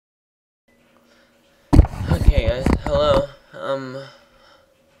Hey guys, hello.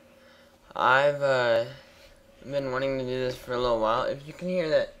 I've been wanting to do this for a little while. If you can hear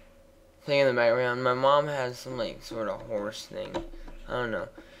that thing in the background, my mom has some like sort of horse thing. I don't know.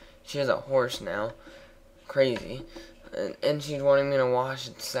 She has a horse now. Crazy. And she's wanting me to wash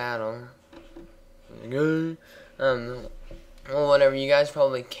its saddle. Good. Well, whatever. You guys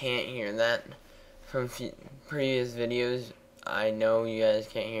probably can't hear that from previous videos. I know you guys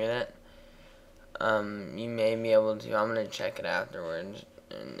can't hear that. You may be able to. I'm gonna check it afterwards,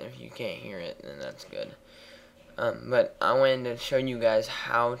 and if you can't hear it, then that's good. But I wanted to show you guys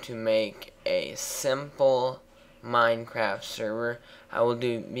how to make a simple Minecraft server. I will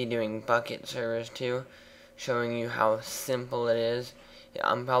be doing bucket servers too, showing you how simple it is. Yeah,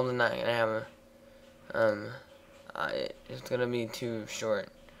 I'm probably not gonna have a, it's gonna be too short.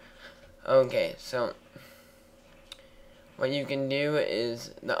 Okay, so what you can do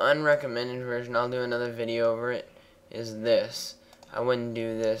is, the unrecommended version, I'll do another video over it, is this. I wouldn't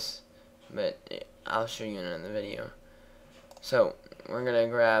do this, but I'll show you in another video. So, we're going to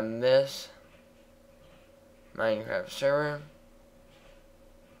grab this Minecraft server.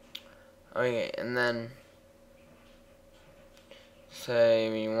 Okay, and then say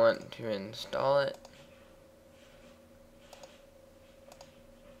we want to install it.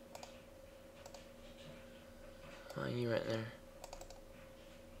 Oh, you right there.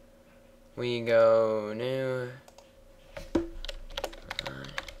 We go new.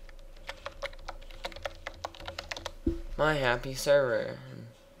 My happy server.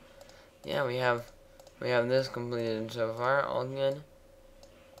 Yeah, we have this completed so far. All good.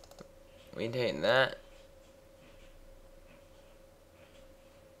 We take that.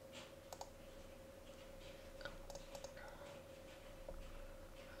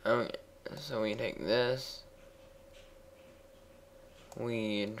 Okay, so we take this.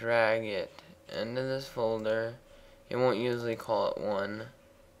 We drag it into this folder. It won't usually call it one.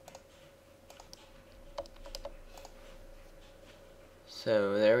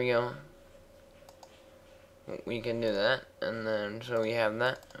 So there we go. We can do that, and then so we have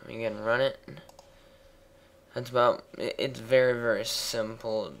that. We can run it. That's about. It's very, very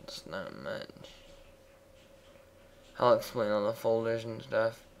simple. It's not much. I'll explain all the folders and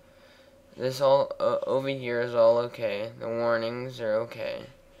stuff. This all over here is all okay. The warnings are okay.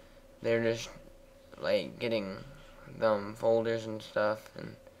 They're just like getting them folders and stuff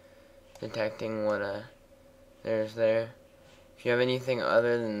and detecting what there's there. If you have anything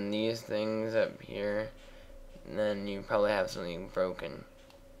other than these things up here, then you probably have something broken.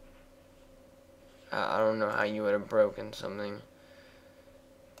 I don't know how you would have broken something.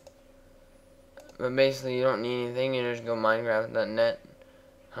 But basically, you don't need anything. You just go Minecraft.net,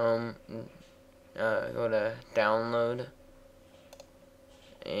 home, go to download,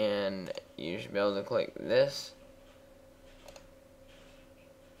 and you should be able to click this.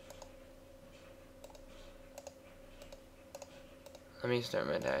 Let me start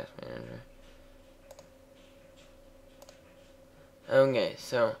my task manager. Okay,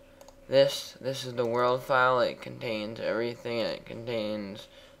 so this is the world file. It contains everything. It contains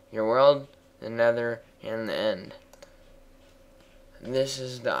your world, the nether, and the end. This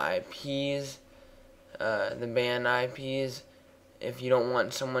is the IPs, the banned IPs. If you don't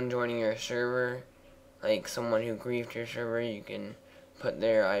want someone joining your server, like someone who griefed your server, you can put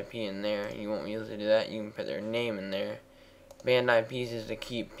their IP in there. You won't be able to do that. You can put their name in there. Banned IPs is to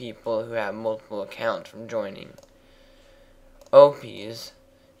keep people who have multiple accounts from joining. OPs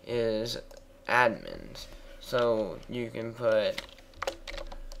is admins. So you can put,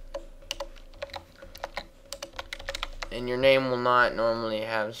 and your name will not normally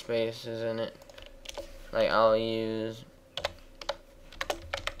have spaces in it. Like I'll use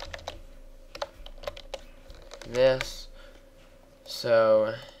this.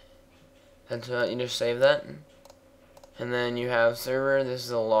 So that's what you just save that. And then you have server. This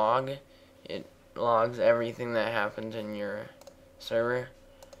is a log. It logs everything that happens in your server.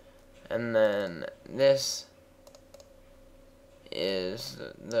 And then this is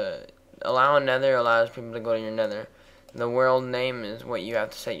the allow nether allows people to go to your nether. The world name is what you have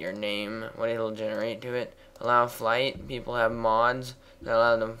to set your name, what it'll generate to it. Allow flight. People have mods that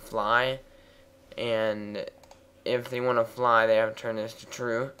allow them to fly. And if they want to fly, they have to turn this to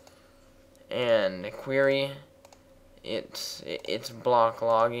true. And query. It's block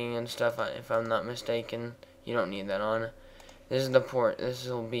logging and stuff, if I'm not mistaken. You don't need that on. This is the port. This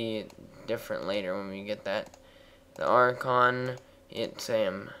will be different later when we get that. The Archon, it's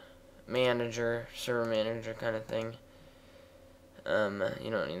manager, server manager kind of thing.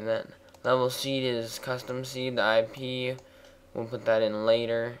 You don't need that. Level seed is custom seed. The IP, we'll put that in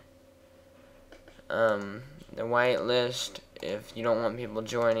later. the whitelist if you don't want people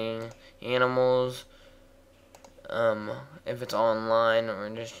joining, animals, if it's online or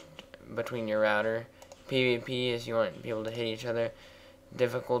just between your router. PvP is you want people to hit each other.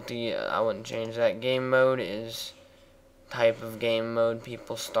 Difficulty, I wouldn't change that. Game mode is type of game mode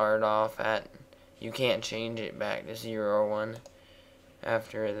people start off at. You can't change it back to 0 or 1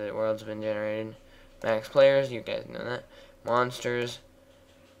 after the world's been generated. Max players, you guys know that. Monsters,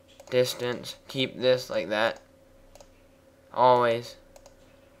 distance, keep this like that. Always.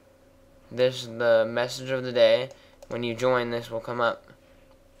 This is the message of the day. When you join, this will come up.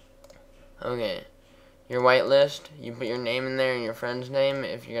 Okay. Your whitelist, you put your name in there and your friend's name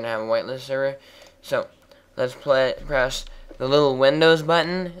if you're going to have a whitelist server. So, let's press the little Windows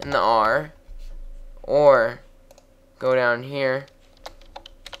button and the R. Or, go down here,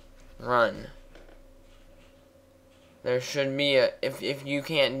 run. There should be a, if you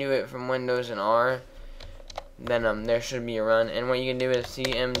can't do it from Windows and R, then there should be a run. And what you can do is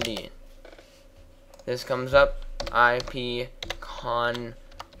CMD. This comes up, IP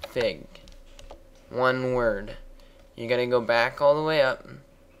config. One word. You gotta go back all the way up.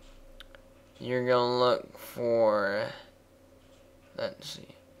 You're gonna look for, let's see.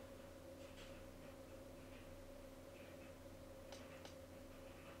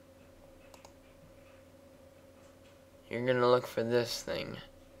 You're gonna look for this thing.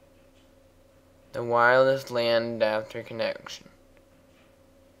 The wireless LAN adapter connection.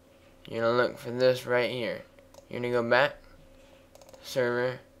 You're gonna look for this right here. You're gonna go back,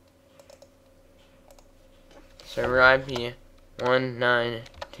 server IP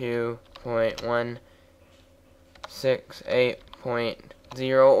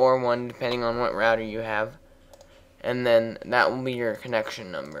 192.168.0 or 1 depending on what router you have. And then that will be your connection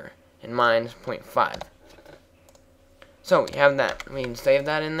number. And mine's 0.5. So we have that. We can save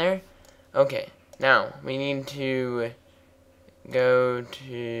that in there. Okay. Now we need to go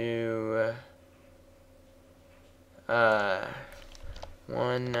to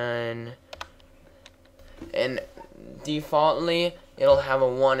 19, and defaultly it'll have a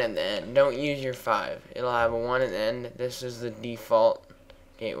 1 at the end. Don't use your 5. It'll have a 1 at the end. This is the default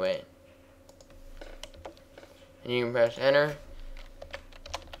gateway. And you can press enter.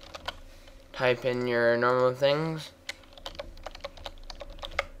 Type in your normal things.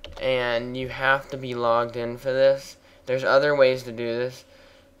 And you have to be logged in for this. There's other ways to do this.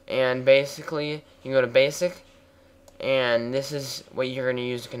 And basically, you can go to basic. And this is what you're going to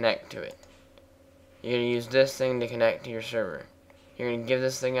use to connect to it. You're going to use this thing to connect to your server. You're going to give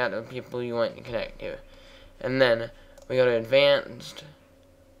this thing out to people you want to connect to. And then we go to advanced,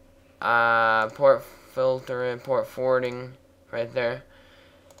 port filter and port forwarding right there.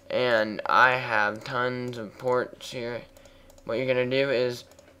 And I have tons of ports here. What you're going to do is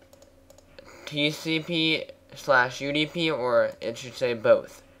TCP/UDP, or it should say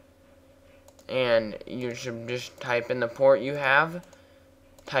both. And you should just type in the port you have,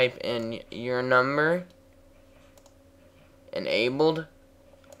 type in your number, enabled,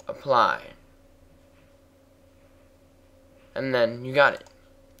 apply. And then you got it.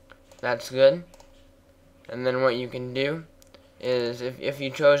 That's good. And then what you can do is, if you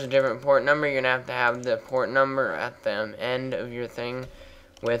chose a different port number, you're going to have the port number at the end of your thing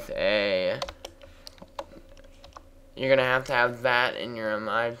with a, you're going to have that in your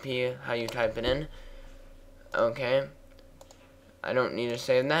IP, how you type it in. Okay. I don't need to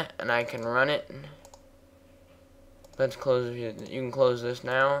save that, and I can run it. Let's close it. You can close this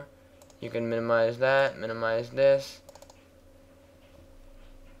now. You can minimize that, minimize this.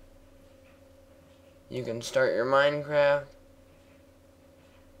 You can start your Minecraft.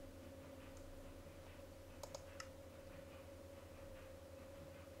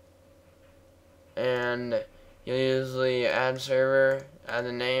 And you'll usually add server, add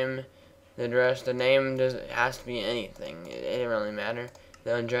the name, the address. The name has to be anything. It doesn't really matter.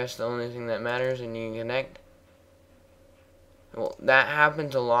 The address is the only thing that matters, and you can connect. Well, that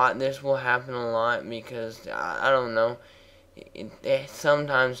happens a lot. This will happen a lot because, I don't know. It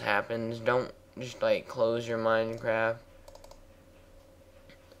sometimes happens. Don't just like close your Minecraft.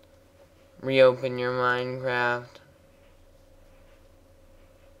 Reopen your Minecraft.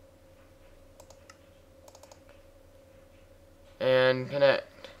 And connect.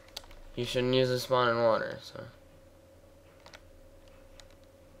 You shouldn't use the spawn in water, so.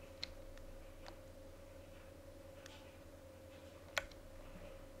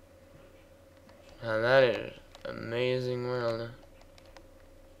 Now that is amazing world.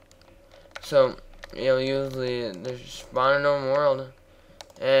 So you'll usually just spawn in a world,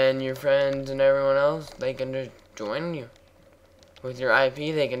 and your friends and everyone else, they can just join you. With your IP,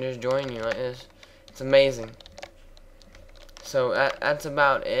 they can just join you like this. It's amazing. So that's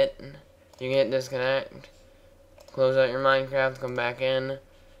about it. You can hit disconnect, close out your Minecraft, come back in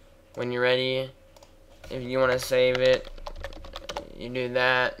when you're ready. If you want to save it, you do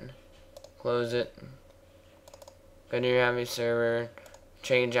that, close it, go to your heavy server,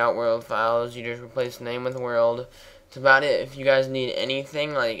 change out world files, you just replace name with world. That's about it. If you guys need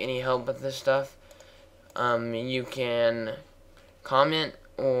anything, like any help with this stuff, you can comment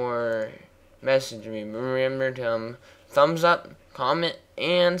or message me. Remember to thumbs up, comment,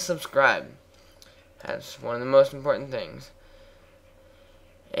 and subscribe. That's one of the most important things.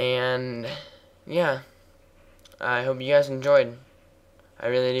 And yeah, I hope you guys enjoyed. I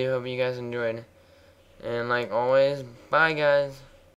really do hope you guys enjoyed. And like always, bye guys.